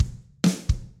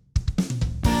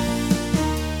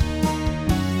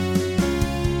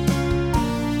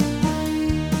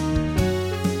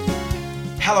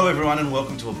Hello everyone and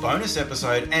welcome to a bonus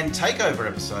episode and takeover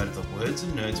episode of the Words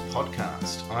and Nerds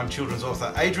podcast. I'm children's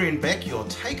author Adrian Beck, your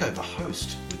takeover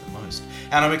host with the most.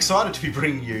 And I'm excited to be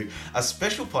bringing you a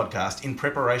special podcast in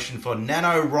preparation for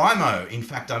NaNoWriMo. In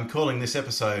fact, I'm calling this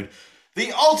episode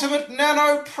The Ultimate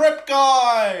Nano Prep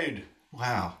Guide.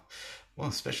 Wow.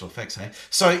 Well, special effects, hey?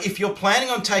 So if you're planning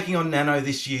on taking on Nano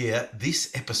this year, this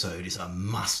episode is a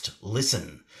must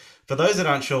listen. For those that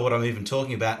aren't sure what I'm even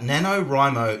talking about,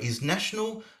 NaNoWriMo is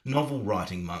National Novel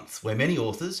Writing Month, where many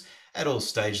authors at all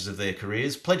stages of their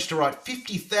careers pledge to write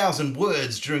 50,000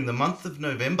 words during the month of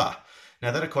November.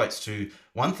 Now that equates to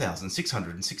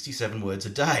 1,667 words a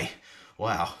day.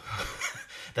 Wow.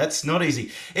 That's not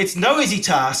easy. It's no easy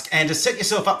task, and to set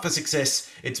yourself up for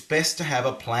success, it's best to have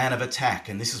a plan of attack,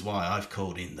 and this is why I've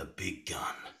called in the big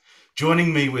gun.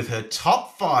 Joining me with her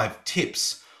top 5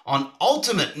 tips on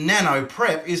Ultimate Nano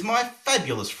Prep is my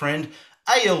fabulous friend,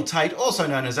 A.L. Tate, also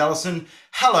known as Alison.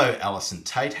 Hello, Alison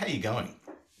Tate. How are you going?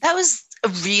 That was a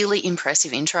really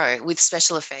impressive intro with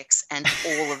special effects and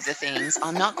all of the things.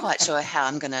 I'm not quite sure how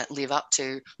I'm going to live up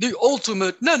to the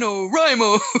Ultimate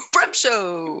NaNoWriMo Prep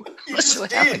Show. I'm not sure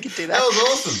how I can do that. That was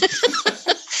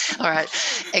awesome. All right.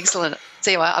 Excellent.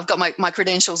 See, I've got my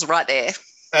credentials right there.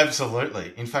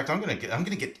 Absolutely. In fact, I'm going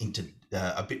to get into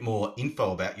a bit more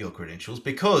info about your credentials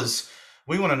because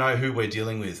we want to know who we're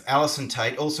dealing with. Alison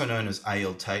Tate, also known as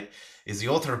A.L. Tate, is the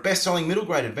author of best-selling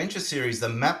middle-grade adventure series The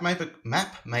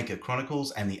Mapmaker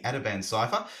Chronicles and The Ataban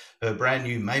Cipher. Her brand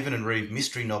new Maven and Reeve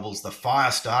mystery novels, The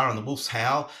Firestar and The Wolf's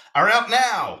Howl, are out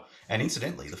now. And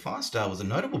incidentally, The Firestar was a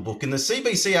notable book in the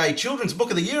CBCA Children's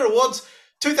Book of the Year Awards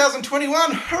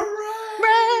 2021. Hooray!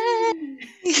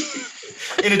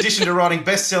 In addition to writing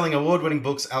best-selling award-winning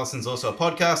books, Alison's also a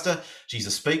podcaster. She's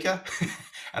a speaker.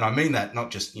 And I mean that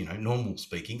not just, normal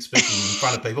speaking in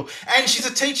front of people. And she's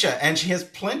a teacher, and she has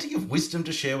plenty of wisdom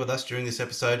to share with us during this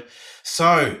episode.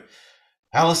 So,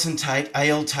 Alison Tate,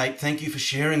 A.L. Tate, thank you for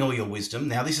sharing all your wisdom.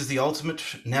 Now, this is the Ultimate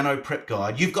Nano Prep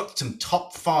Guide. You've got some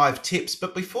top 5 tips.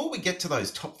 But before we get to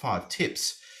those top 5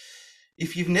 tips,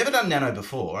 if you've never done Nano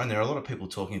before, and there are a lot of people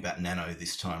talking about Nano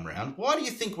this time around, why do you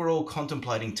think we're all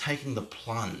contemplating taking the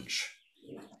plunge?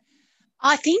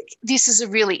 I think this is a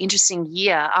really interesting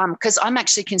year because I'm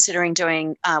actually considering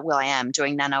doing, I am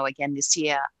doing Nano again this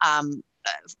year,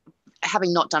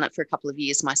 having not done it for a couple of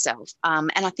years myself.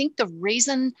 And I think the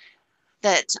reason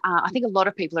that I think a lot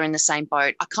of people are in the same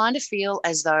boat, I kind of feel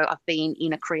as though I've been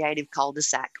in a creative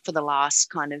cul-de-sac for the last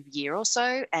kind of year or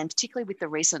so, and particularly with the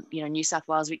recent, New South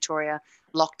Wales, Victoria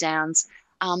lockdowns.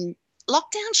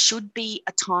 Lockdown should be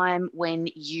a time when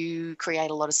you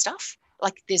create a lot of stuff.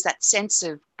 Like there's that sense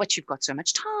of, but you've got so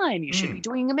much time, you should be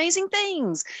doing amazing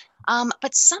things.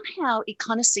 But somehow it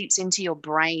kind of seeps into your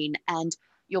brain and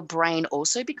your brain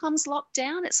also becomes locked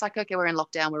down. It's like, okay, we're in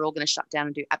lockdown. We're all going to shut down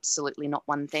and do absolutely not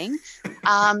one thing.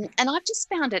 And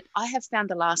I have found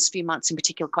the last few months in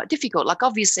particular quite difficult. Like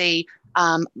obviously,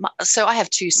 so I have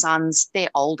 2 sons. They're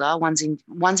older. One's in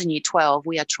year 12.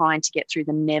 We are trying to get through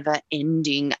the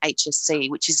never-ending HSC,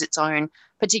 which is its own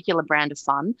particular brand of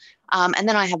fun. And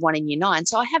then I have one in year 9.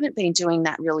 So I haven't been doing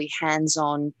that really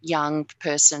hands-on young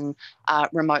person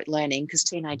remote learning because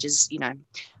teenagers,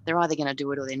 they're either going to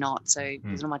do it or they're not. So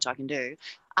there's not much I can do.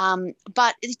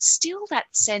 But it's still that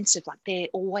sense of like they're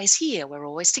always here. We're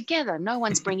always together. No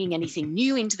one's bringing anything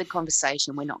new into the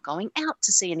conversation. We're not going out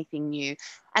to see anything new.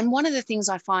 And one of the things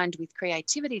I find with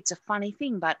creativity, it's a funny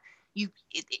thing, but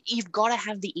you've got to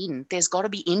have the in. There's got to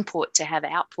be input to have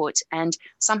output. And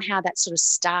somehow that sort of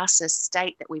stasis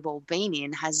state that we've all been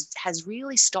in has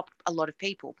really stopped a lot of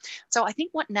people. So I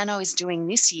think what Nano is doing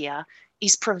this year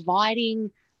is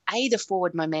providing the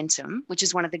forward momentum, which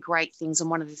is one of the great things and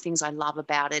one of the things I love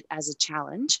about it as a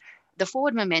challenge, the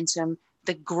forward momentum,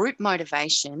 the group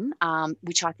motivation,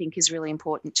 which I think is really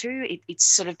important too. It's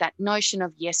sort of that notion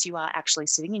of, yes, you are actually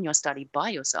sitting in your study by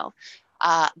yourself,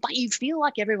 but you feel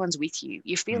like everyone's with you.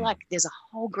 You feel like there's a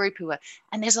whole group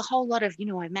and there's a whole lot of,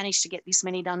 I managed to get this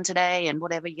many done today and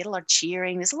whatever. You get a lot of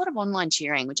cheering. There's a lot of online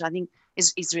cheering, which I think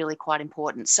is really quite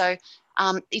important. So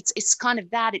it's kind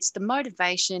of that. It's the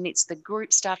motivation, it's the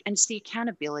group stuff, and it's the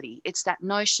accountability. It's that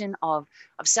notion of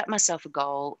I've set myself a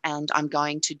goal and I'm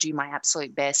going to do my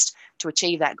absolute best to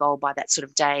achieve that goal by that sort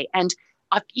of day. And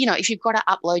if you've got to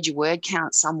upload your word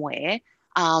count somewhere,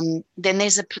 then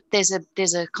there's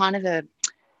a kind of an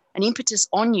impetus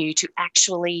on you to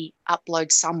actually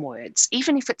upload some words,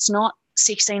 even if it's not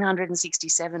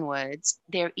 1,667 words.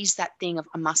 There is that thing of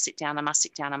I must sit down,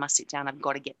 I've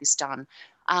got to get this done.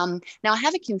 Now I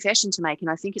have a confession to make, and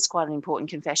I think it's quite an important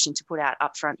confession to put out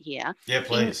up front here. Yeah,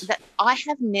 please. That I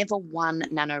have never won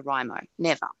NaNoWriMo.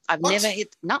 Never. I've What? never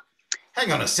hit, no.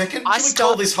 Hang on a second. I Should we call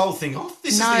stopped. this whole thing off?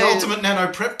 This is No, the ultimate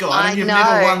nano prep guide, I and you've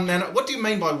never know. won nano. What do you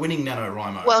mean by winning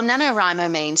NaNoWriMo? Well,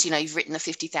 NaNoWriMo means, you've written the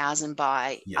 50,000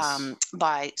 Yes.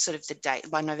 by sort of the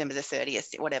date, by November the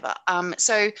 30th, whatever.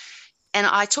 So and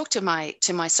I talk to my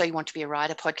So You Want to Be a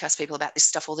Writer podcast people about this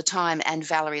stuff all the time, and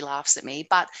Valerie laughs at me,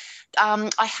 but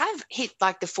I have hit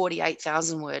like the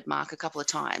 48,000 word mark a couple of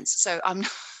times. So I'm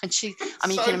not, and you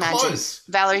So can imagine close.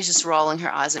 Valerie's just rolling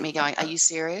her eyes at me going, are you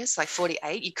serious? Like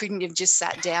 48? You couldn't have just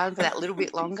sat down for that little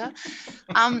bit longer?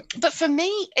 But for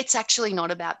me, it's actually not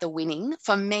about the winning.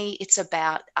 For me, it's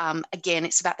about, again,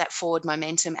 it's about that forward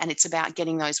momentum, and it's about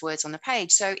getting those words on the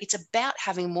page. So it's about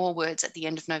having more words at the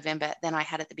end of November than I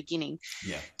had at the beginning.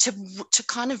 Yeah. To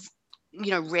kind of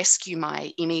rescue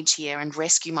my image here and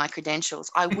rescue my credentials.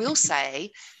 I will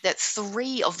say that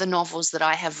 3 of the novels that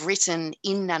I have written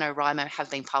in NaNoWriMo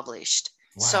have been published.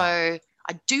 Wow. So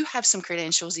I do have some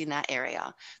credentials in that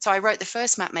area. So I wrote the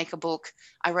first Mapmaker book,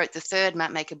 I wrote the third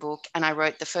Mapmaker book, and I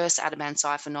wrote the first Adaman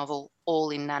Cipher novel,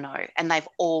 all in Nano, and they've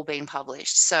all been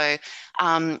published. So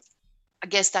I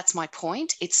guess that's my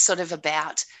point. It's sort of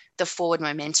about the forward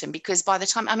momentum, because by the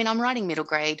time, I'm writing middle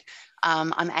grade,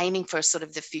 I'm aiming for sort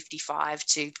of the 55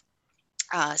 to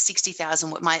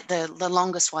 60,000. The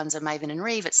longest ones are Maven and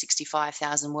Reeve at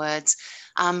 65,000 words.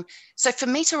 So for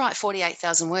me to write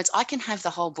 48,000 words, I can have the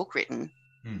whole book written,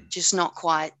 just not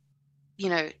quite,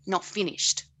 not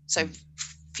finished. So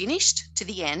finished to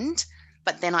the end,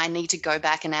 but then I need to go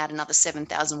back and add another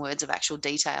 7,000 words of actual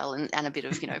detail and a bit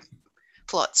of,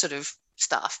 plot sort of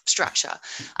structure,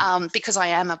 because I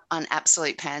am an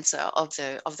absolute pantser of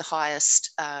the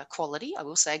highest quality. I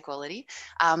will say quality.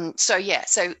 So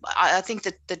I think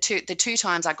that the two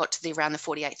times I got to around the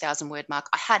 48,000 word mark,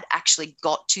 I had actually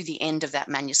got to the end of that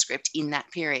manuscript in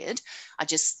that period. I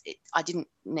didn't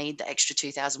need the extra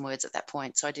 2,000 words at that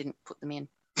point, so I didn't put them in.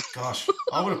 Gosh,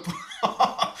 I would have.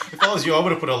 If I was you, I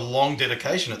would have put a long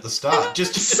dedication at the start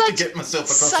just to get myself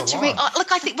across the line.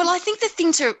 I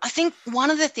think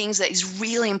one of the things that is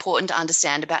really important to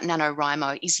understand about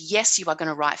NaNoWriMo is, yes, you are going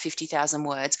to write 50,000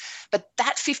 words, but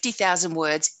that 50,000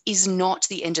 words is not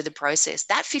the end of the process.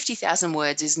 That 50,000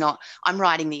 words is not, I'm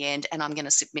writing the end and I'm going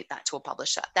to submit that to a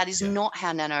publisher. That is not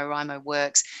how NaNoWriMo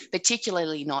works,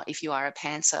 particularly not if you are a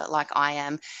pantser like I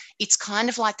am. It's kind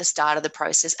of like the start of the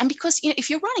process. And because, if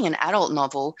you're writing an adult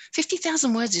novel,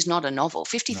 50,000 words is not a novel.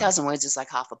 50,000 words is like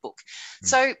half a book.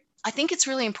 So I think it's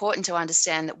really important to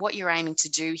understand that what you're aiming to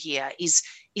do here is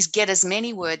get as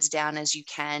many words down as you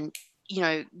can,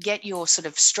 get your sort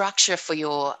of structure for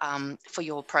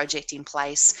your project in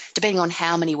place, depending on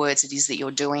how many words it is that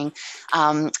you're doing,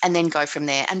 and then go from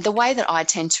there. And the way that I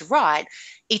tend to write,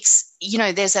 it's,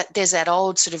 there's that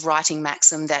old sort of writing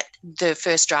maxim that the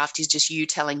first draft is just you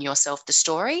telling yourself the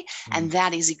story. And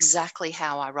that is exactly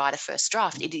how I write a first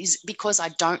draft. It is because I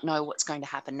don't know what's going to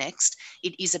happen next.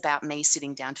 It is about me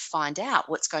sitting down to find out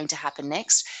what's going to happen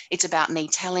next. It's about me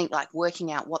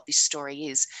working out what this story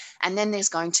is. And then there's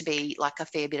going to be like a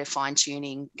fair bit of fine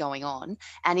tuning going on.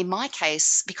 And in my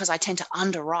case, because I tend to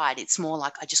underwrite, it's more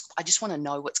like I just want to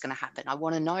know what's going to happen. I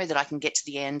want to know that I can get to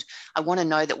the end. I want to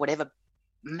know that whatever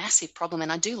massive problem,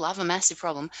 and I do love a massive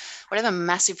problem, whatever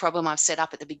massive problem I've set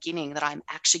up at the beginning, that I'm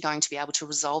actually going to be able to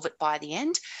resolve it by the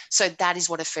end. So that is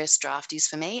what a first draft is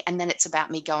for me. And then it's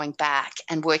about me going back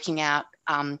and working out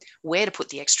where to put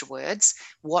the extra words,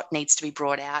 what needs to be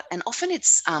brought out. And often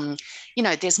it's,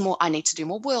 there's more, I need to do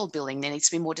more world building. There needs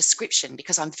to be more description,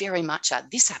 because I'm very much a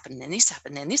this happened, then this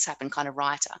happened, then this happened kind of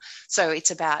writer. So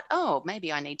it's about,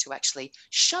 maybe I need to actually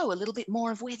show a little bit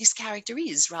more of where this character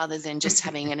is, rather than just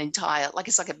having an entire,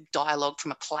 it's like a dialogue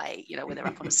from a play, where they're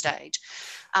up on a stage.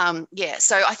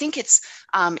 So I think it's,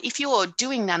 if you're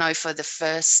doing Nano for the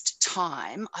first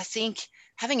time, I think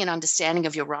having an understanding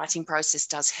of your writing process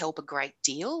does help a great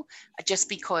deal, just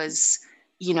because,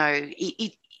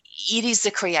 it is the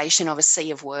creation of a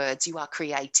sea of words. You are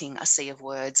creating a sea of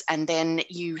words, and then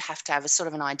you have to have a sort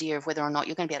of an idea of whether or not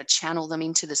you're going to be able to channel them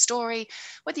into the story,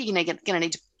 whether you're going to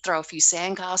need to throw a few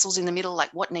sandcastles in the middle,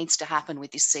 like what needs to happen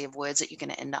with this sea of words that you're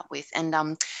going to end up with. And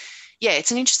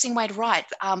it's an interesting way to write,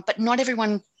 but not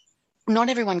everyone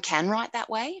can write that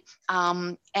way.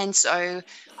 And so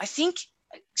I think,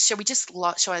 shall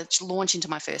I launch into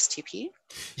my first tip here?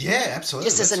 Yeah, absolutely.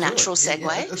 Just as a natural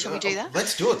segue. Shall we do that?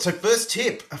 Let's do it. So first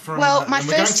tip from, my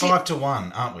we're first going 5 to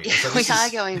 1, aren't we? So we are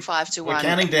going 5 to 1. We're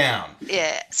counting down.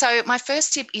 Yeah. So my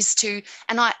first tip is to,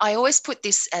 and I always put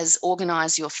this as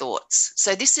organize your thoughts.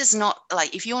 So this is not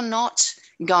like, if you're not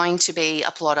going to be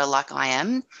a plotter like I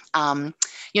am,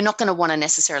 you're not going to want to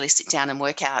necessarily sit down and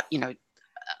work out,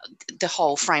 the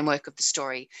whole framework of the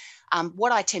story.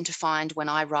 What I tend to find when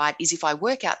I write is if I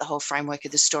work out the whole framework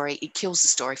of the story, it kills the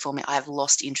story for me. I have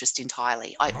lost interest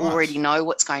entirely. I already know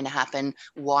what's going to happen.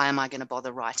 Why am I going to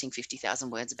bother writing 50,000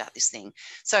 words about this thing?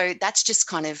 So that's just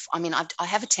kind of, I mean, I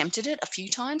have attempted it a few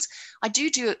times. I do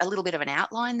a little bit of an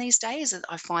outline these days.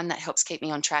 I find that helps keep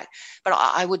me on track. But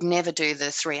I would never do the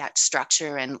 3-act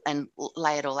structure and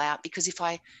lay it all out, because if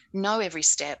I know every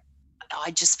step,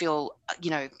 I just feel,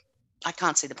 I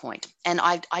can't see the point. And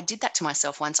I did that to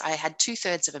myself once. I had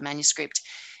 2/3 of a manuscript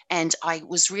and I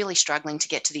was really struggling to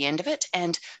get to the end of it.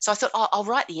 And so I thought, I'll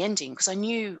write the ending, because I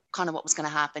knew kind of what was going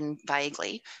to happen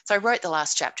vaguely. So I wrote the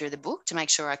last chapter of the book to make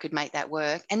sure I could make that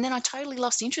work. And then I totally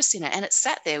lost interest in it. And it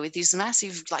sat there with this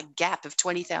massive gap of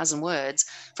 20,000 words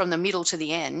from the middle to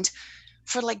the end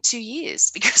for 2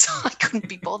 years, because I couldn't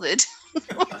be bothered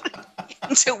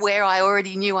to where I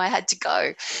already knew I had to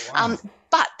go. Wow.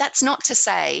 But that's not to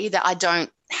say that I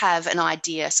don't have an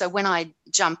idea. So when I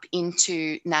jump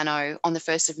into Nano on the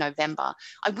 1st of November,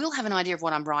 I will have an idea of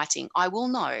what I'm writing. I will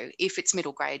know if it's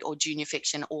middle grade or junior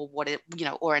fiction or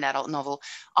or an adult novel.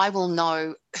 I will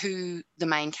know who the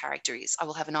main character is. I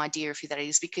will have an idea of who that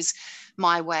is, because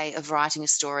my way of writing a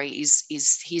story is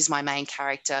here's my main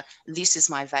character. This is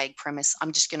my vague premise.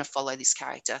 I'm just going to follow this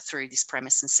character through this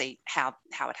premise and see how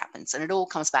it happens. And it all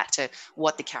comes back to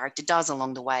what the character does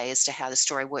along the way as to how the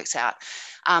story works out.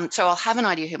 So I'll have an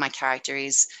idea who my character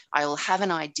is. I will have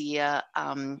an idea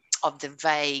of the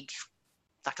vague,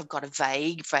 I've got a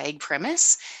vague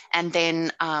premise. And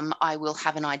then I will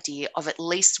have an idea of at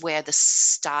least where the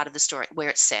start of the story, where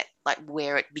it's set,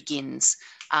 where it begins.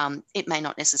 It may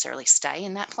not necessarily stay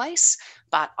in that place,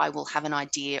 but I will have an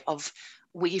idea of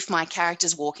if my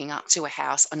character's walking up to a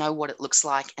house, I know what it looks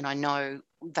like and I know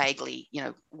vaguely,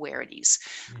 where it is.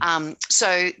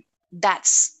 So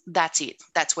that's it.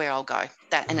 That's where I'll go.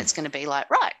 And it's going to be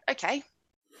right, okay,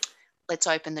 let's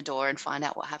open the door and find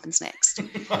out what happens next.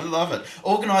 I love it.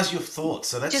 Organize your thoughts.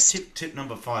 So that's tip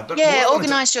number 5. But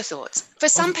organize your thoughts. For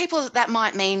some people, that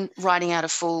might mean writing out a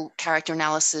full character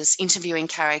analysis, interviewing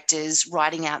characters,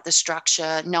 writing out the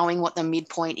structure, knowing what the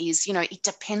midpoint is. It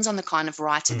depends on the kind of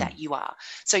writer that you are.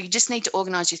 So you just need to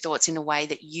organize your thoughts in a way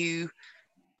that you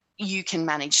can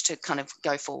manage to kind of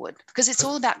go forward, because it's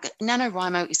all about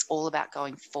NaNoWriMo is all about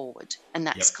going forward, and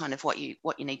that's kind of what you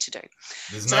need to do.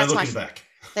 There's no looking back.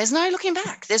 There's no looking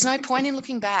back. There's no point in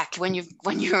looking back when you're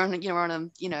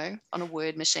on a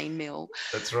word machine mill.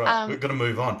 That's right. We've got to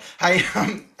move on. Hey,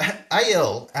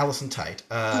 Alison Tate.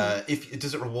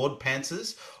 Does it reward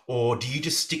pantsers, or do you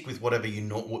just stick with whatever you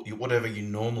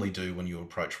normally do when you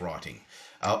approach writing,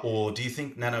 or do you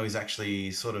think Nano is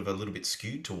actually sort of a little bit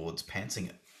skewed towards pantsing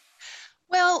it?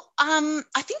 Well,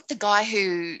 I think the guy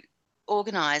who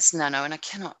organised Nano, and I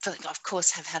cannot, of course,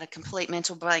 have had a complete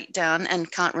mental breakdown and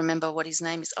can't remember what his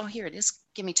name is. Oh, here it is.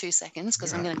 Give me 2 seconds,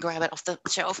 because I'm going to grab it off the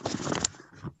shelf.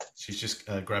 She's just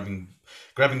grabbing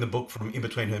the book from in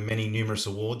between her numerous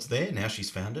awards there. Now she's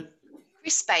found it.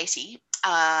 Chris Beatty,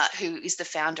 who is the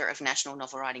founder of National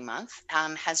Novel Writing Month,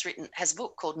 has a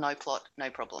book called No Plot, No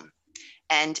Problem.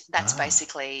 And that's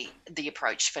basically the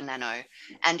approach for Nano.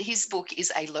 And his book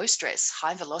is a low-stress,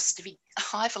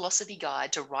 high-velocity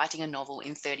guide to writing a novel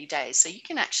in 30 days. So you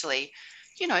can actually,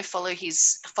 follow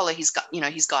his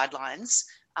guidelines.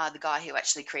 The guy who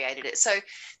actually created it. So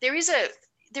there is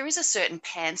a certain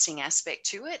pantsing aspect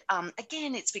to it.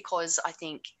 Again, it's because I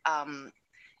think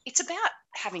it's about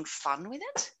having fun with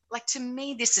it. To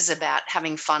me, this is about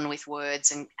having fun with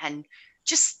words and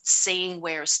just seeing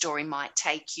where a story might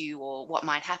take you or what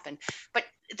might happen. But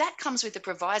that comes with the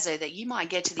proviso that you might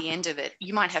get to the end of it.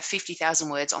 You might have 50,000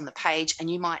 words on the page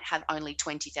and you might have only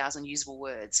 20,000 usable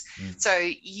words. So,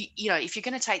 if you're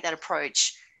going to take that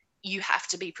approach, you have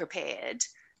to be prepared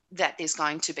that there's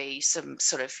going to be some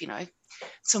sort of,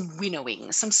 some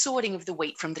winnowing, some sorting of the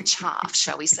wheat from the chaff,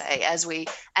 shall we say, as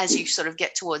you sort of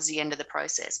get towards the end of the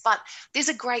process. But there's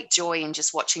a great joy in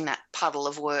just watching that puddle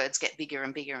of words get bigger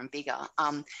and bigger and bigger.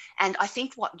 And I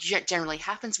think what generally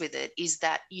happens with it is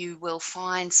that you will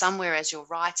find somewhere as you're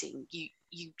writing, you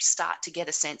start to get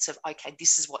a sense of, okay,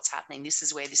 this is what's happening, this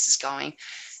is where this is going.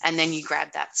 And then you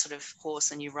grab that sort of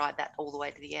horse and you ride that all the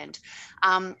way to the end.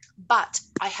 But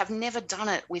I have never done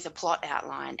it with a plot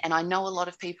outline, and I know a lot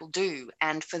of people do.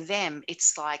 And for them,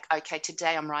 it's like, okay,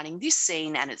 today I'm writing this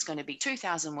scene and it's going to be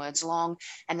 2,000 words long.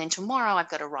 And then tomorrow I've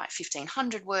got to write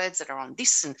 1,500 words that are on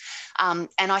this. And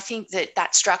I think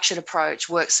that structured approach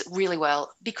works really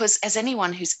well, because as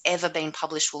anyone who's ever been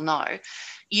published will know,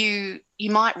 you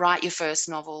might write your first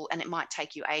novel and it might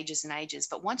take you ages and ages,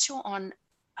 but once you're on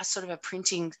a sort of a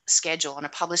printing schedule, on a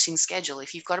publishing schedule,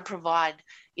 if you've got to provide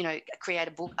create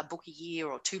a book a year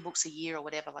or 2 books a year or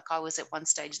whatever. Like I was at one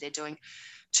stage there doing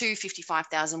 2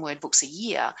 55,000 word books a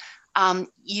year.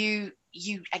 You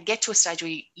get to a stage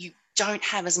where you don't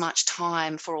have as much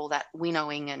time for all that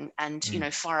winnowing and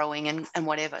furrowing and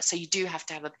whatever. So you do have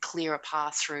to have a clearer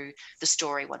path through the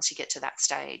story once you get to that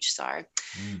stage. So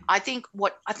I think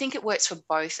it works for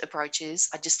both approaches.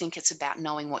 I just think it's about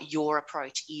knowing what your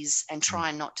approach is and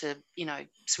trying not to,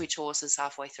 switch horses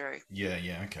halfway through.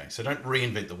 Yeah, okay. So don't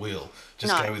reinvent the wheel.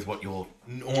 Just go with what your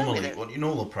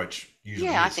normal approach usually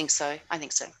is. Yeah, I think so.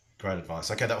 Great advice.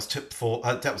 Okay, that was tip 4.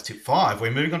 That was tip 5. We're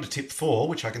moving on to tip 4,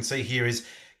 which I can see here is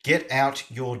get out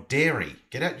your dairy.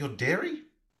 Get out your dairy?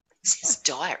 This is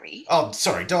diary. Oh,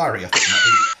 sorry, diary. I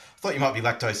thought you might be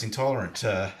lactose intolerant.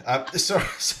 Sorry.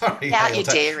 Out your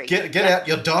dairy. Get out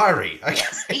your diary. Okay.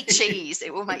 Yes, eat cheese.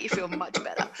 It will make you feel much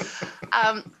better.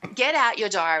 Get out your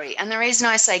diary. And the reason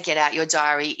I say get out your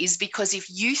diary is because if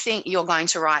you think you're going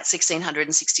to write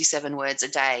 1,667 words a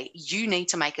day, you need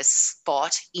to make a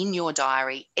spot in your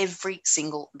diary every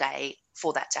single day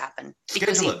for that to happen.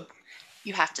 Schedule it.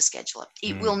 You have to schedule it.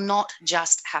 It will not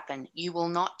just happen. You will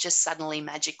not just suddenly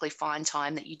magically find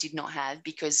time that you did not have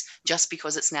because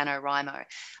it's NaNoWriMo.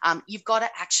 You've got to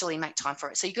actually make time for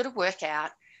it. So you've got to work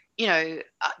out,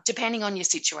 depending on your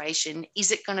situation,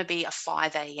 is it going to be a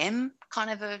 5 a.m. kind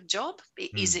of a job?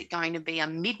 Is it going to be a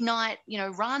midnight,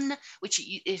 run, which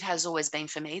it has always been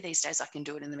for me. These days I can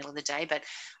do it in the middle of the day. But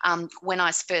when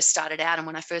I first started out and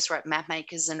when I first wrote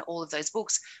Mapmakers and all of those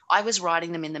books, I was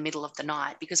writing them in the middle of the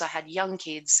night because I had young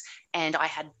kids and I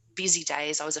had busy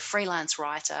days. I was a freelance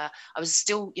writer. I was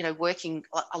still, working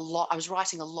a lot. I was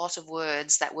writing a lot of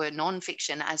words that were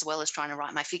nonfiction as well as trying to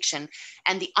write my fiction.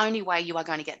 And the only way you are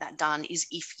going to get that done is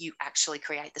if you actually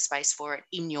create the space for it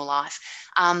in your life.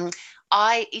 In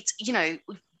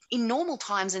normal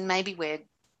times, and maybe we're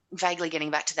vaguely getting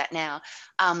back to that now,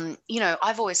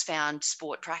 I've always found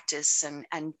sport practice and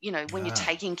when you're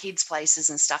taking kids places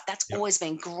and stuff, that's always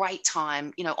been great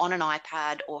time, on an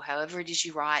iPad or however it is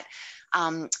you write,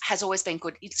 has always been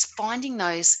good. It's finding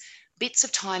those bits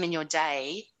of time in your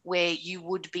day where you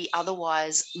would be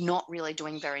otherwise not really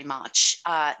doing very much.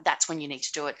 That's when you need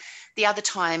to do it. The other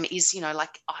time is, I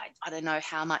don't know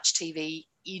how much TV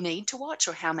you need to watch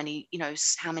or how many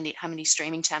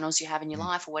streaming channels you have in your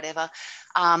life or whatever.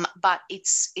 But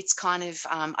it's kind of,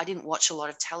 I didn't watch a lot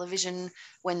of television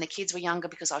when the kids were younger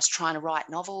because I was trying to write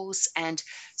novels. And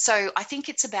so I think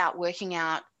it's about working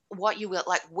out what you will,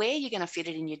 like where you're going to fit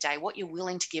it in your day, what you're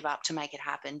willing to give up to make it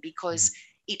happen, because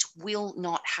it will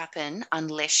not happen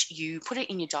unless you put it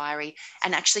in your diary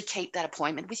and actually keep that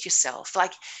appointment with yourself.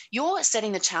 Like you're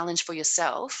setting the challenge for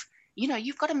yourself.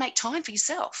 You've got to make time for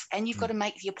yourself and you've got to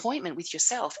make the appointment with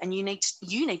yourself and you need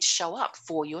to show up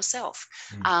for yourself.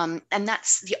 And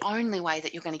that's the only way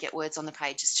that you're going to get words on the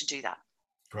page is to do that.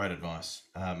 Great advice.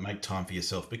 Make time for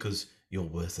yourself because you're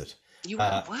worth it. You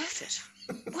are worth it.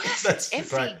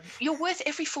 You're worth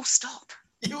every full stop.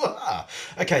 You are.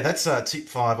 Okay, that's tip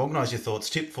 5. Organise your thoughts.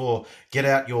 Tip 4, get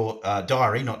out your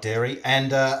diary, not dairy.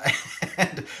 And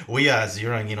we are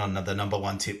zeroing in on the number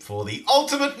 1 tip for the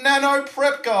Ultimate Nano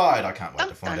Prep Guide. I can't wait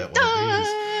to find out what it is.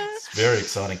 It's very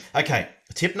exciting. Okay,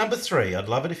 tip number 3. I'd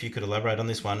love it if you could elaborate on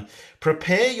this one.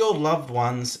 Prepare your loved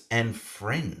ones and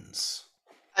friends.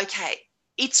 Okay.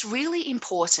 It's really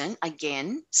important,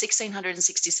 again,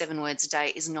 1,667 words a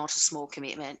day is not a small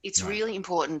commitment. It's really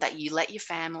important that you let your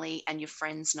family and your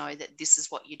friends know that this is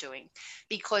what you're doing.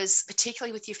 Because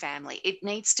particularly with your family, it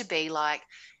needs to be like,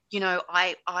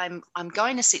 I'm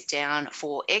going to sit down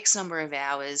for X number of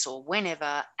hours or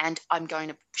whenever, and I'm going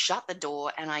to shut the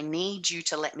door and I need you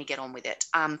to let me get on with it.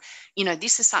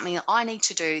 This is something that I need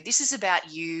to do. This is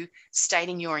about you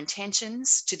stating your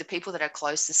intentions to the people that are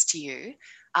closest to you.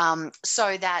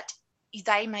 So that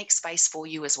they make space for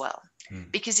you as well,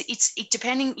 because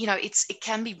it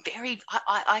can be very,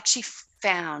 I actually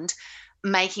found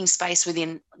making space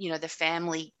within, the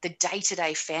family, the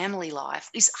day-to-day family life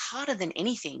is harder than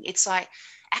anything. It's like,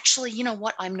 actually, you know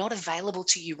what? I'm not available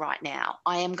to you right now.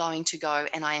 I am going to go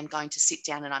and I am going to sit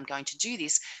down and I'm going to do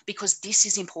this because this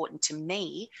is important to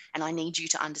me. And I need you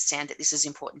to understand that this is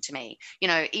important to me.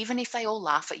 Even if they all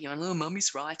laugh at you and, oh,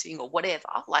 mummy's writing or whatever,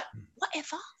 like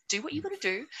whatever, do what you got to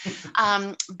do.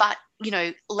 But,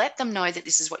 let them know that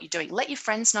this is what you're doing. Let your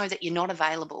friends know that you're not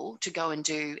available to go and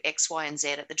do X, Y, and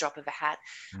Z at the drop of a hat.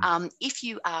 If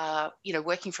you are,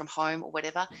 working from home or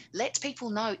whatever, let people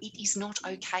know it is not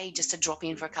okay just to drop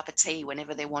in for a cup of tea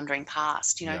whenever they're wandering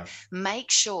past.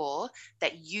 Make sure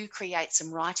that you create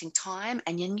some writing time,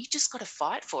 and you just got to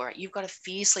fight for it. You've got to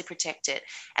fiercely protect it.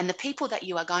 And the people that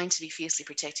you are going to be fiercely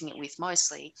protecting it with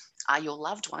mostly are your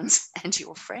loved ones and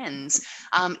your friends.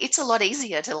 It's a lot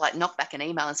easier to knock back an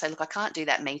email and say, look, I can't do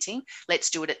that meeting. Let's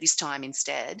do it at this time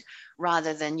instead,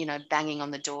 rather than, banging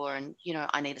on the door and,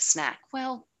 I need a snack.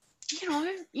 Well, you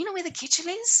know where the kitchen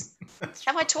is?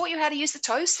 Have I taught you how to use the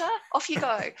toaster? Off you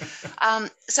go.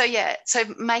 So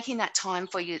making that time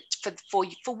for you,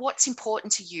 for what's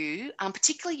important to you,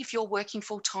 particularly if you're working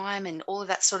full time and all of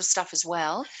that sort of stuff as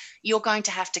well, you're going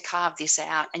to have to carve this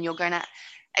out, and you're going to,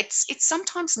 it's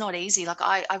sometimes not easy.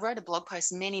 I wrote a blog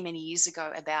post many, many years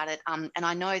ago about it. And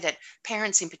I know that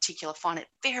parents in particular find it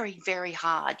very, very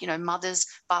hard. Mothers,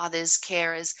 fathers,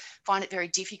 carers find it very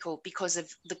difficult because of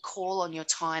the call on your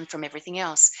time from everything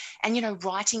else. And,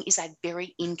 writing is a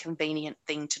very inconvenient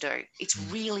thing to do. It's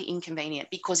really inconvenient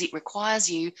because it requires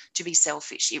you to be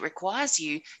selfish. It requires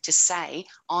you to say,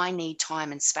 I need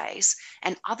time and space.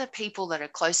 And other people that are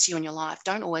close to you in your life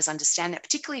don't always understand that,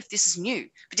 particularly if this is new,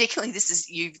 particularly this is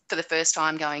you for the first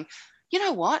time going, you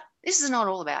know what, this is not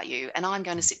all about you, and I'm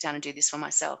going to sit down and do this for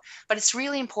myself. But it's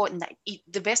really important that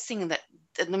the best thing that,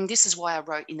 and this is why I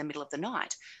wrote in the middle of the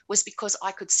night, was because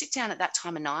I could sit down at that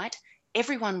time of night.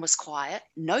 Everyone was quiet.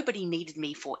 Nobody needed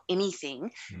me for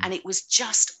anything. And it was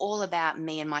just all about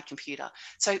me and my computer.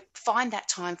 So find that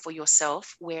time for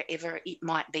yourself wherever it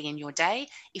might be in your day.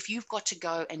 If you've got to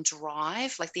go and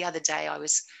drive, like the other day I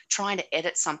was trying to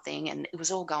edit something and it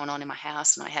was all going on in my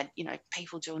house and I had,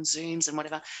 people doing Zooms and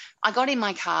whatever. I got in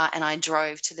my car and I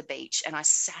drove to the beach and I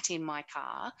sat in my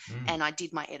car and I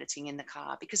did my editing in the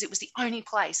car because it was the only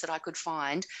place that I could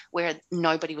find where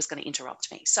nobody was going to interrupt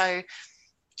me. So,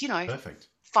 perfect.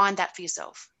 Find that for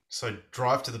yourself. So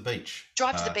drive to the beach.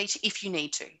 Drive to the beach if you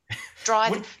need to.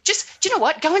 Drive. Do you know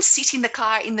what? Go and sit in the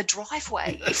car in the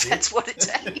driveway if that's what it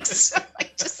takes.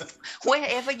 Just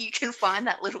wherever you can find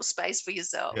that little space for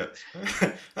yourself. Yeah.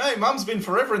 Hey, Mum's been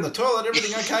forever in the toilet.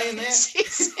 Everything okay in there?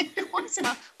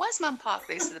 Why is Mum parked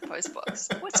next to the post box?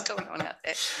 What's going on out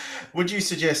there? Would you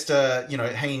suggest,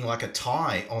 hanging like a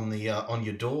tie on the on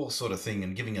your door sort of thing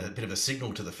and giving a bit of a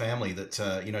signal to the family that,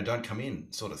 don't come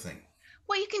in sort of thing?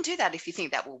 Well, you can do that if you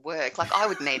think that will work. I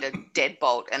would need a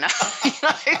deadbolt and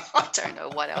I don't know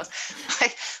what else.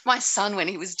 My son, when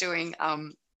he was doing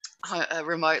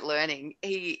remote learning,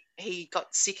 he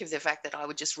got sick of the fact that I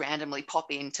would just randomly pop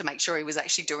in to make sure he was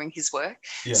actually doing his work.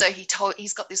 Yeah. So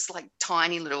he's got this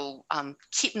tiny little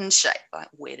kitten shape.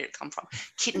 Where did it come from?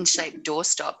 Kitten shaped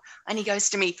doorstop. And he goes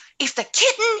to me, if the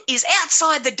kitten is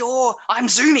outside the door, I'm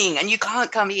zooming and you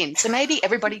can't come in. So maybe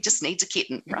everybody just needs a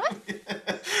kitten, right?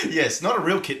 Yes, not a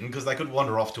real kitten because they could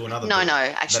wander off to another door. No,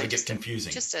 actually that'd get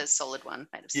confusing. Just a solid one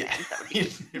made of sand. Yeah. That would be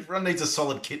Everyone needs a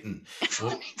solid kitten.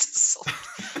 Everyone needs a solid.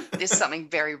 There's something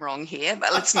very wrong here,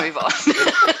 but let's move on.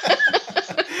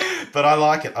 But I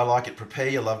like it. Prepare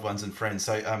your loved ones and friends.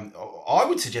 So I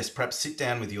would suggest perhaps sit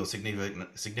down with your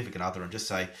significant other and just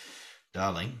say,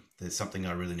 darling, there's something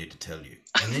I really need to tell you.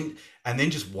 And then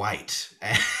just wait.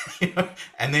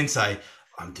 And then say,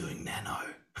 I'm doing nano.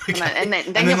 Okay. And then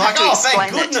you have to explain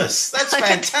thank goodness. That's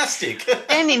fantastic.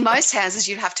 Then in most houses,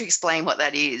 you'd have to explain what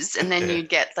that is. And then you'd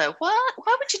get the, what?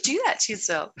 Why would you do that to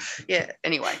yourself? Yeah,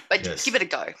 anyway, but give it a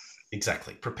go.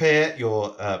 Exactly. Prepare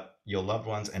your loved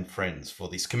ones and friends for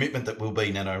this commitment that will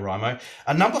be NaNoWriMo.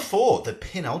 Number 4, the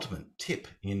penultimate tip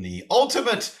in the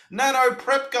ultimate Nano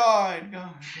Prep Guide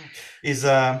is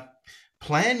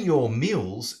plan your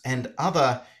meals and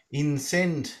other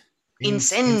incendiaries.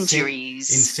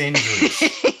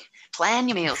 Plan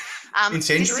your meals.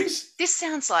 Incendiaries? This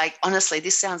sounds like one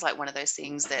of those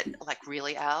things that,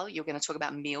 really, Al, you're going to talk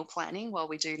about meal planning while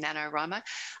we do NaNoWriMo.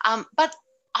 But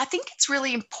I think it's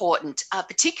really important,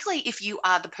 particularly if you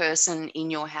are the person in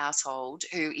your household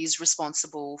who is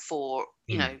responsible for,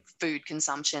 food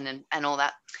consumption and all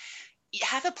that. You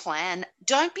have a plan.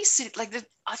 Don't be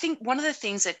I think one of the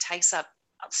things that takes up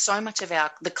so much of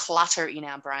the clutter in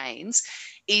our brains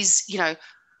is,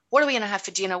 what are we going to have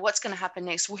for dinner? What's going to happen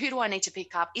next? Well, who do I need to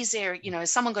pick up? Is there,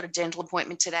 has someone got a dental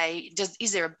appointment today?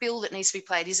 Is there a bill that needs to be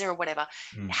paid? Is there a whatever?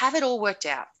 Have it all worked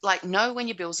out. Know when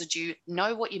your bills are due,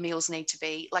 know what your meals need to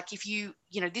be. If you,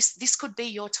 this could be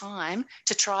your time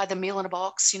to try the meal in a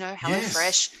box,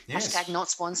 HelloFresh, # not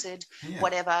sponsored,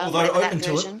 whatever. Although whatever open that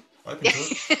version. Open to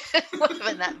it.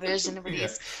 Whatever that version of it Yeah.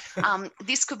 is.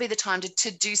 This could be the time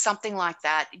to do something like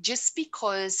that, just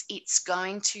because it's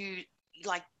going to,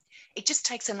 like, it just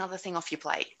takes another thing off your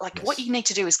plate. Like, what Yes. you need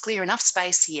to do is clear enough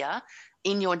space here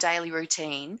in your daily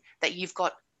routine that you've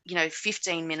got,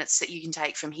 15 minutes that you can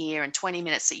take from here and 20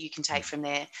 minutes that you can take from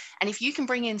there. And if you can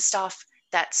bring in stuff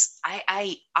that's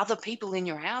other people in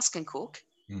your house can cook,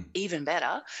 even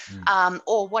better,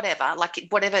 or whatever,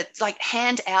 like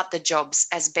hand out the jobs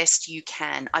as best you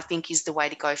can, I think is the way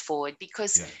to go forward,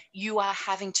 because you are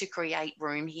having to create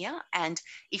room here. And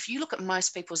if you look at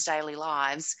most people's daily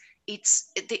lives,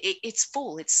 it's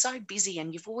full, it's so busy,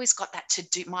 and you've always got that to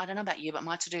do. I don't know about you, but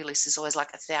my to-do list is always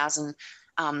like 1,000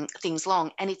 things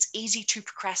long, and it's easy to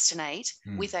procrastinate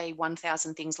with a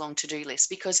 1,000 things long to-do list,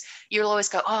 because you'll always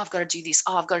go, oh, I've got to do this,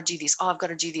 oh, I've got to do this, oh, I've got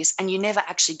to do this, and you never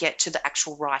actually get to the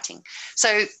actual writing.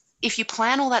 So if you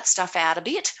plan all that stuff out a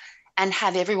bit and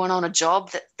have everyone on a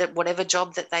job that whatever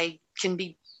job that they can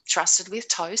be trusted with,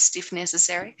 toast if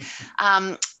necessary,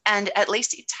 and at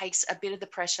least it takes a bit of the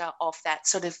pressure off that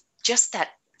sort of just that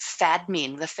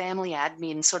fadmin, the family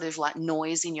admin sort of like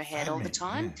noise in your head all the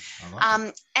time.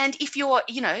 And if you're,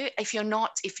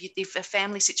 if a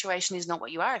family situation is not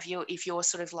what you are, if you're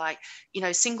sort of like,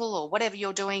 single or whatever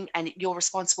you're doing, and you're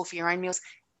responsible for your own meals,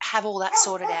 have all that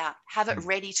sorted out, have it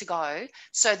ready to go,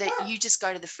 so that you just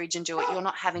go to the fridge and do it. You're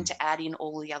not having to add in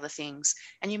all the other things.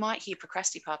 And you might hear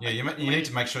Procrasti Papa. Yeah, you need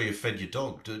to make sure you fed your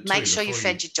dog. Make sure you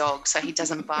fed your dog so he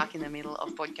doesn't bark in the middle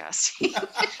of podcasting.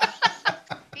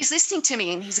 He's listening to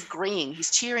me and he's agreeing. He's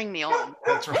cheering me on.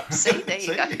 That's right. See, there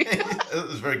you go. That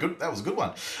was very good. That was a good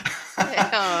one.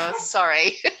 Oh,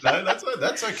 sorry. No,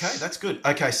 that's okay. That's good.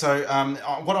 Okay, so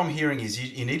what I'm hearing is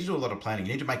you need to do a lot of planning.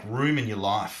 You need to make room in your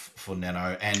life for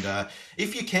Nano, and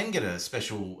if you can get a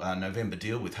special November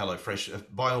deal with HelloFresh,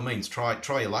 by all means, try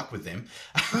your luck with them.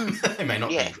 They may not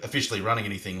be officially running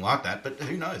anything like that, but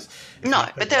who knows? No,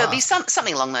 but there'll be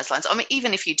something along those lines. I mean,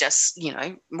 even if you just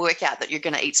work out that you're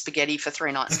going to eat spaghetti for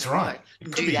 3 nights, that's right.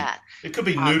 Do that. It could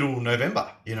be Noodle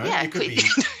November. Yeah, it could be.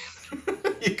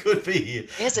 It could be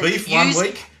beef one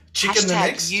week, chicken the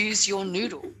next. Use your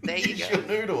noodle. There you go. Use your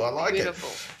noodle. I like Beautiful.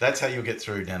 it. That's how you'll get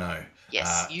through Nano.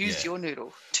 Yes, use your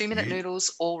noodle. 2-minute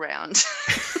noodles all round.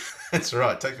 That's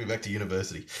right. Takes me back to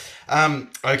university.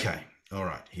 Okay. All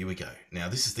right. Here we go. Now,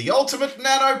 this is the ultimate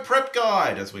Nano prep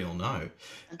guide, as we all know.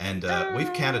 And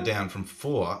we've counted down from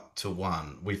 4 to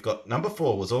 1. We've got number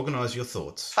 4 was organise your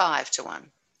thoughts. 5 to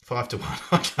 1. 5 to 1.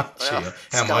 I can't cheer.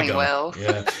 How am I going? Well.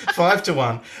 Yeah. 5 to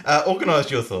 1. Organise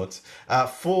your thoughts.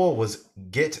 4 was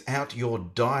get out your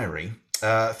diary.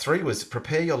 3 was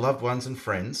prepare your loved ones and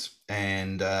friends.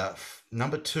 And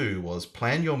number 2 was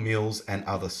plan your meals and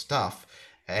other stuff.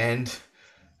 And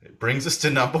it brings us to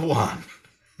number 1.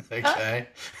 Okay.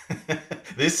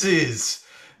 This is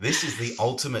the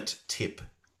ultimate tip.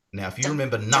 Now, if you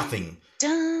remember nothing,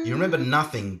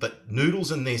 but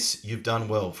noodles and this, you've done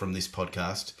well from this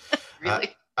podcast.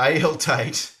 Really? A.L.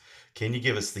 Tate, can you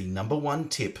give us the number 1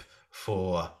 tip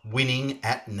for winning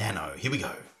at Nano? Here we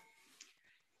go.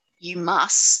 You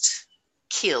must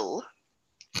kill.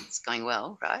 It's going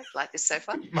well, right? Like this so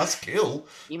far? You must kill.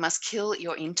 You must kill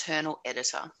your internal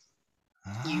editor.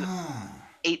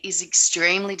 It is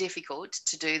extremely difficult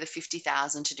to do the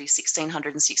 50,000, to do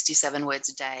 1,667 words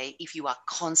a day if you are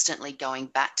constantly going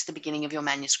back to the beginning of your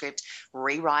manuscript,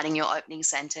 rewriting your opening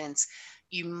sentence.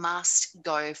 You must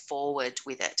go forward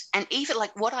with it. And even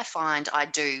like what I find I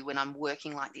do when I'm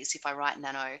working like this, if I write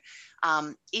Nano,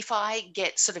 if I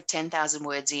get sort of 10,000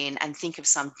 words in and think of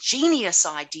some genius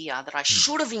idea that I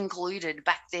should have included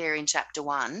back there in chapter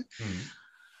 1,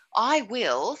 I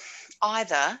will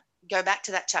either go back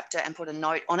to that chapter and put a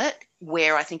note on it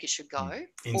where I think it should go.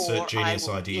 Insert genius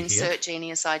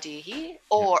idea here.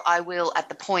 Or I will, at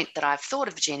the point that I've thought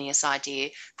of the genius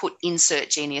idea, put insert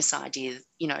genius idea,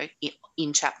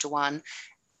 in chapter 1.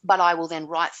 But I will then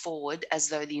write forward as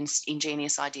though the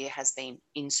ingenious idea has been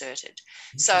inserted.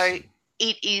 So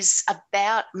it is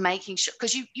about making sure,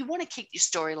 because you want to keep your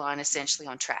storyline essentially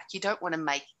on track. You don't want to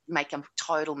make a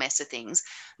total mess of things.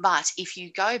 But if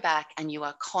you go back and you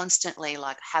are constantly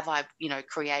like, have I,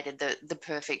 created the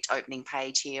perfect opening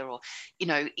page here? Or,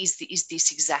 is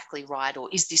this exactly right? Or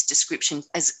is this description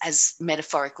as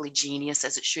metaphorically genius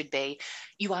as it should be?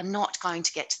 You are not going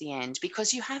to get to the end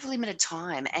because you have limited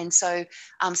time. And so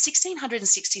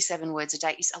 1,667 words a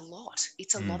day is a lot.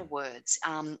 It's a lot of words.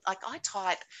 Like I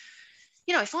type,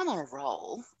 if I'm on a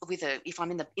roll if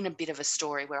I'm in a bit of a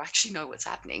story where I actually know what's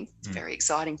happening, it's very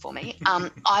exciting for me.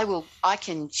 I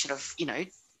can sort of,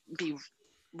 be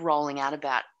rolling out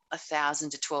about 1,000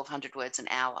 to 1,200 words an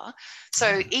hour.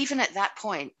 So even at that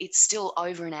point, it's still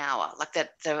over an hour, like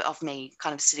that of me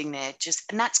kind of sitting there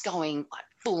and that's going like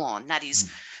full on. That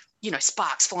is,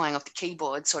 sparks flying off the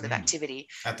keyboard sort of activity.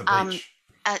 At the beach.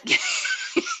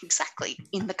 Exactly,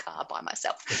 in the car by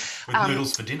myself. With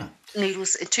noodles for dinner.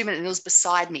 2-minute noodles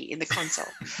beside me in the console.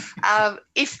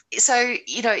 It's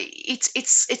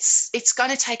going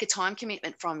to take a time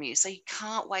commitment from you. So you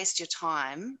can't waste your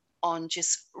time on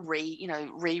just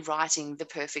rewriting the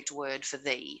perfect word for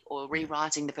thee, or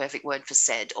rewriting the perfect word for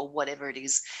said, or whatever it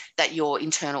is that your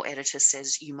internal editor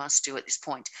says you must do at this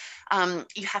point.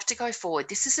 You have to go forward.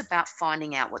 This is about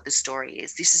finding out what the story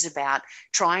is. This is about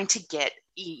trying to get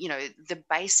the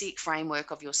basic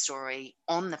framework of your story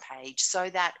on the page,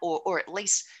 so that or at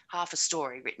least half a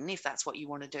story written, if that's what you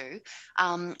want to do,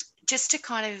 just to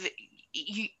kind of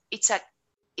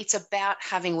it's about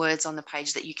having words on the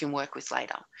page that you can work with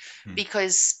later,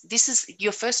 because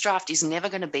your first draft is never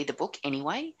going to be the book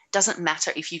anyway. Doesn't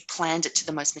matter if you've planned it to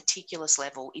the most meticulous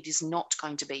level, it is not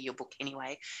going to be your book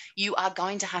anyway. You are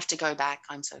going to have to go back.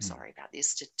 I'm so sorry about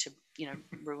this to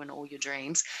ruin all your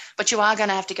dreams, but you are going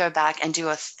to have to go back and do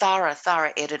a thorough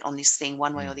edit on this thing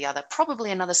one way or the other, probably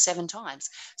another 7 times.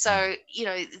 So,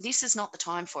 this is not the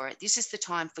time for it. This is the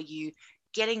time for you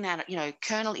getting that,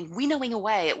 winnowing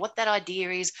away at what that idea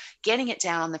is, getting it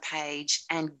down on the page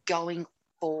and going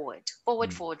forward,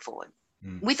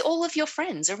 with all of your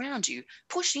friends around you,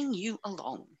 pushing you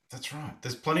along. That's right.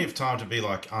 There's plenty of time to be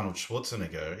like Arnold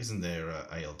Schwarzenegger, isn't there,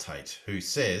 A.L. Tate, who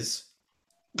says...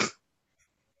 Who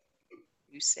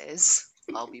says,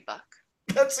 I'll be back.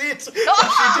 That's it. She did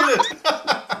it.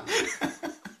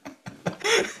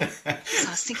 So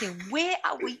I was thinking, where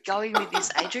are we going with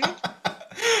this, Adrian?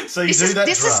 So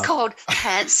this is called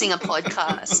Can't Sing a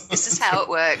Podcast. This is how it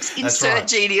works. Insert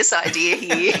genius idea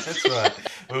here. That's right.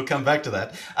 We'll come back to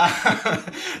that.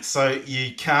 So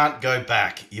you can't go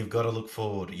back. You've got to look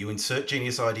forward. You insert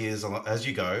genius ideas as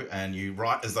you go, and you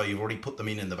write as though you've already put them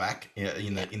in the back,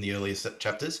 in the earlier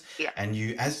chapters. Yeah. And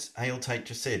you, as A.L. Tate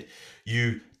just said,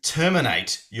 you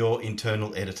terminate your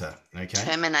internal editor. Okay.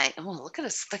 Terminate. Oh, look at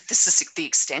us! Like, this is the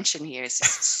extension here. Is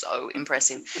so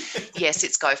impressive. Yes,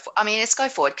 it's go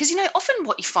forward, because often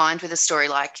what you find with a story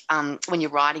like when you're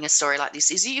writing a story like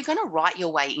this is you're going to write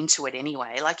your way into it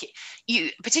anyway. Like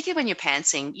particularly when you're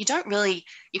pantsing,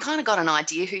 you kind of got an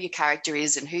idea who your character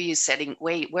is and who you're setting,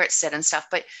 where it's set and stuff,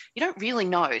 but you don't really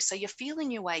know. So you're feeling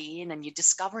your way in and you're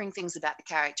discovering things about the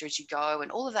character as you go,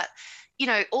 and all of that.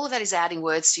 All of that is adding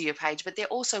words to your page, but they're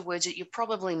also words that you're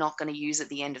probably not going to use at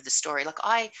the end of the story. Like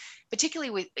particularly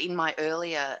with my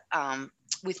earlier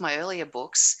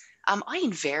books, I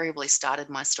invariably started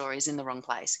my stories in the wrong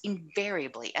place,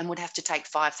 invariably, and would have to take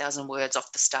 5,000 words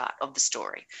off the start of the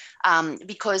story,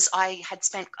 because I had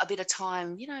spent a bit of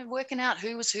time, working out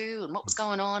who was who and what was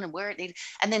going on and where it needed.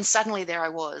 And then suddenly there I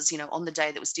was, on the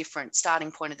day that was different,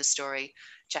 starting point of the story,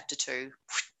 chapter 2,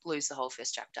 lose the whole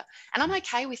first chapter. And I'm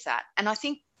okay with that. And I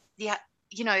think,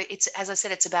 it's, as I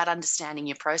said, it's about understanding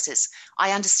your process.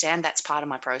 I understand that's part of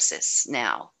my process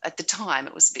now. At the time,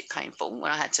 it was a bit painful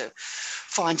when I had to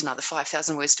find another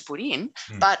 5,000 words to put in.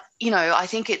 But, I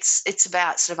think it's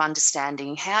about sort of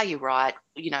understanding how you write,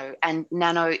 and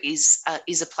Nano is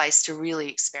a place to really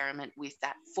experiment with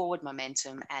that forward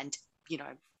momentum and,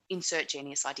 insert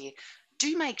genius idea.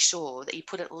 Do make sure that you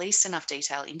put at least enough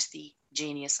detail into the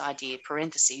genius idea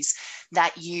parentheses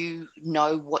that you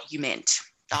know what you meant.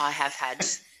 I have had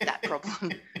that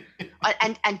problem.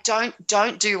 And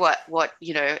don't do what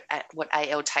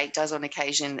A.L. Tate does on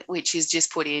occasion, which is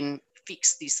just put in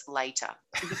fix this later,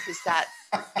 because that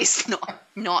is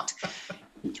not.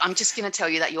 I'm just going to tell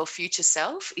you that your future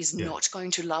self is not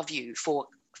going to love you for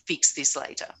fix this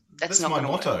later. That's not my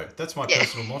motto. Work. That's my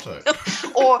personal motto.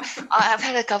 Or I've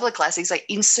had a couple of classics like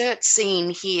insert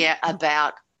scene here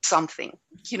about something.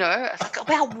 Like,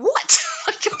 about what?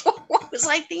 What was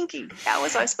I thinking? How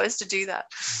was I supposed to do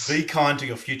that? Be kind to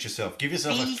your future self. Give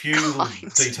yourself a few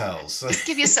details. Just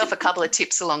give yourself a couple of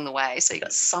tips along the way so you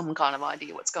got some kind of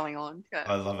idea what's going on. Yeah.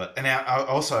 I love it. And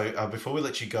also, before we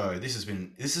let you go, this has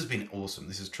been awesome.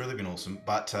 This has truly been awesome.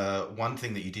 But one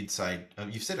thing that you did say,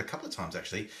 you've said a couple of times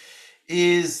actually,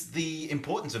 is the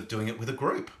importance of doing it with a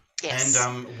group. Yes.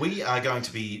 And we are going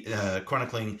to be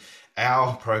chronicling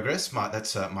our progress.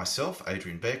 That's myself,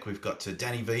 Adrian Beck. We've got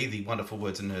Danny V, the wonderful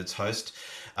Words and Nerds host.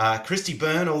 Christy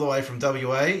Byrne, all the way from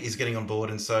WA, is getting on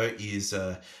board, and so is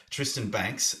Tristan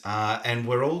Banks. And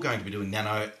we're all going to be doing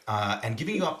Nano and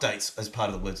giving you updates as part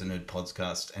of the Words and Nerd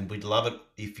podcast. And we'd love it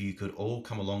if you could all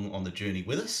come along on the journey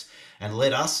with us and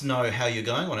let us know how you're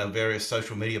going on our various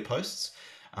social media posts.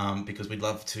 because we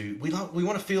want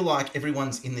to feel like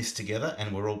everyone's in this together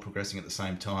and we're all progressing at the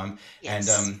same time.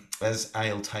 Yes. And as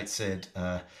A.L. Tate said,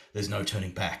 there's no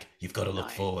turning back. You've got to look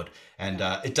forward. And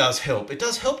it does help. It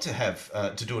does help to have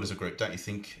to do it as a group, don't you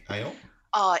think, A.L.?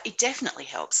 Oh, it definitely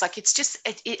helps. Like it's just,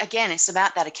 again, it's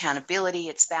about that accountability.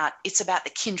 It's about the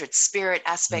kindred spirit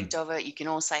aspect of it. You can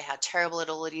all say how terrible it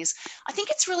all it is. I think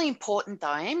it's really important, though.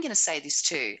 I am going to say this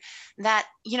too, that,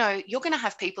 you're going to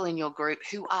have people in your group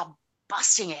who are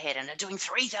busting ahead and are doing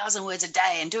 3,000 words a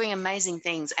day and doing amazing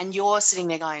things. And you're sitting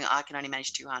there going, I can only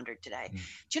manage 200 today.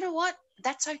 Do you know what?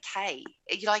 That's okay.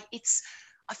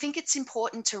 I think it's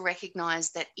important to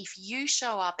recognize that if you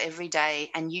show up every day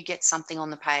and you get something on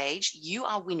the page, you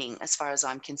are winning as far as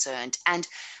I'm concerned. And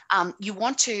you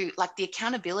want to, like, the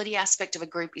accountability aspect of a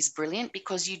group is brilliant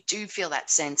because you do feel that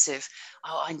sense of,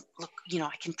 I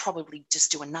can probably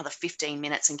just do another 15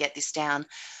 minutes and get this down.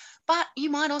 But you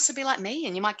might also be like me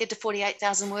and you might get to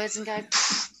 48,000 words and go,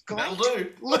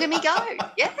 great, look at me go.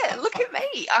 Yeah, look at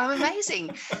me. I'm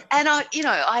amazing. And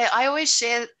I always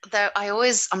share that.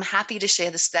 I'm happy to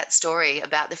share that story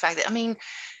about the fact that,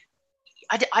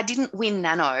 I didn't win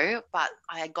Nano, but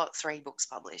I got 3 books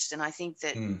published. And I think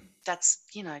that that's,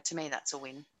 to me, that's a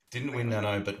win. Didn't win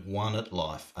Nano, but won at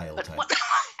life, A.L. Tate.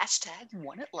 Hashtag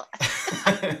won at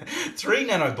life. 3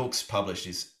 Nano books published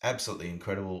is absolutely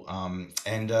incredible.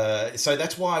 So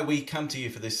that's why we come to you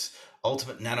for this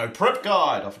Ultimate Nano Prep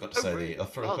Guide. I forgot to say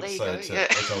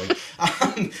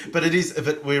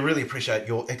but we really appreciate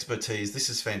your expertise. This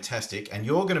is fantastic. And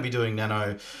you're going to be doing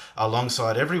Nano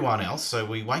alongside everyone else. So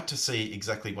we wait to see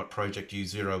exactly what project you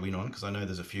zero in on, because I know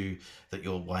there's a few that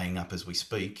you're weighing up as we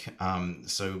speak.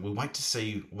 So we'll wait to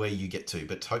see where you get to,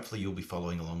 but hopefully you'll be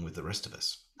following along with the rest of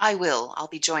us. I will. I'll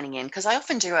be joining in because I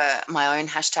often do my own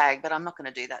hashtag, but I'm not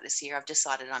going to do that this year. I've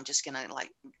decided I'm just going to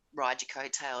ride your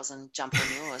coattails and jump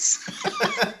on yours.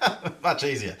 Much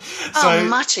easier.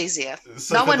 Much easier.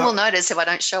 No one will notice if I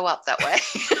don't show up that way.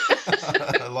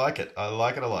 I like it. I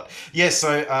like it a lot. Yes,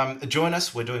 so join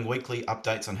us. We're doing weekly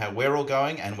updates on how we're all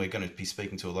going, and we're going to be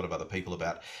speaking to a lot of other people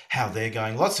about how they're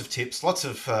going. Lots of tips, lots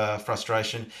of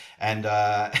frustration, and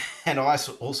I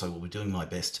also will be doing my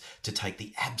best to take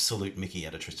the absolute mickey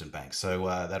out of Tristan Banks. So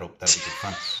that'll be good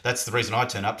fun. That's the reason I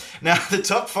turn up. Now, the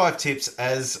top 5 tips,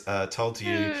 as told to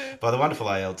you by the wonderful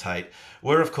A.L. Tate,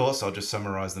 were, of course, I'll just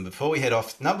summarise them before we head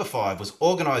off. Number 5 was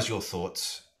organise your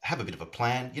thoughts. Have a bit of a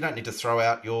plan. You don't need to throw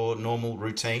out your normal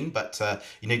routine, but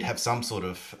you need to have some sort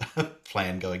of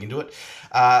plan going into it.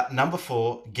 Number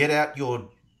 4, get out your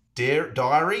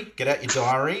diary. Get out your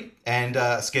diary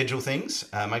and schedule things.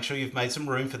 Make sure you've made some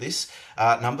room for this.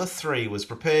 Number 3 was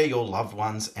prepare your loved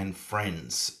ones and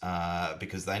friends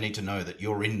because they need to know that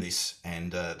you're in this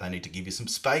and they need to give you some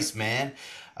space, man.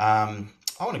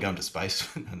 I want to go into space.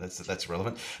 That's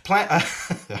relevant. I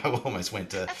almost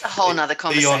went to... That's a whole nother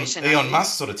conversation. Elon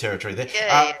Musk sort of territory there.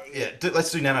 Yeah.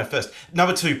 Let's do Nano first.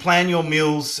 Number 2, plan your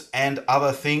meals and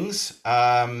other things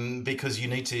because you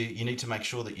need to make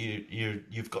sure that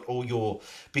you've got all your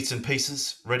bits and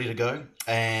pieces ready to go.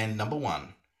 And number 1,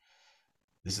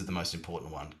 this is the most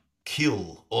important one,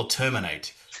 kill or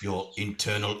terminate your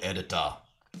internal editor.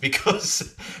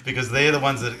 Because they're the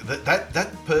ones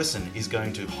that person is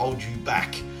going to hold you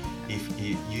back. If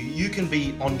you can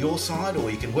be on your side or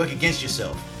you can work against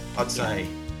yourself. I'd say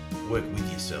work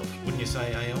with yourself. Wouldn't you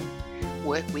say, A.L.?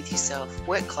 Work with yourself.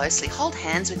 Work closely. Hold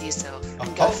hands with yourself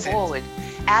and go forward.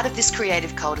 Out of this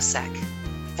creative cul-de-sac.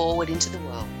 Forward into the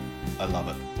world. I love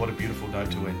it. What a beautiful note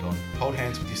to end on. Hold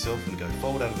hands with yourself and go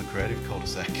forward out of the creative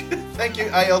cul-de-sac. Thank you,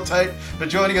 A.L. Tate, for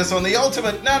joining us on the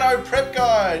Ultimate Nano Prep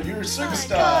Guide. You're a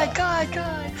superstar. God.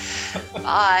 Bye.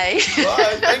 Bye.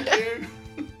 Thank you.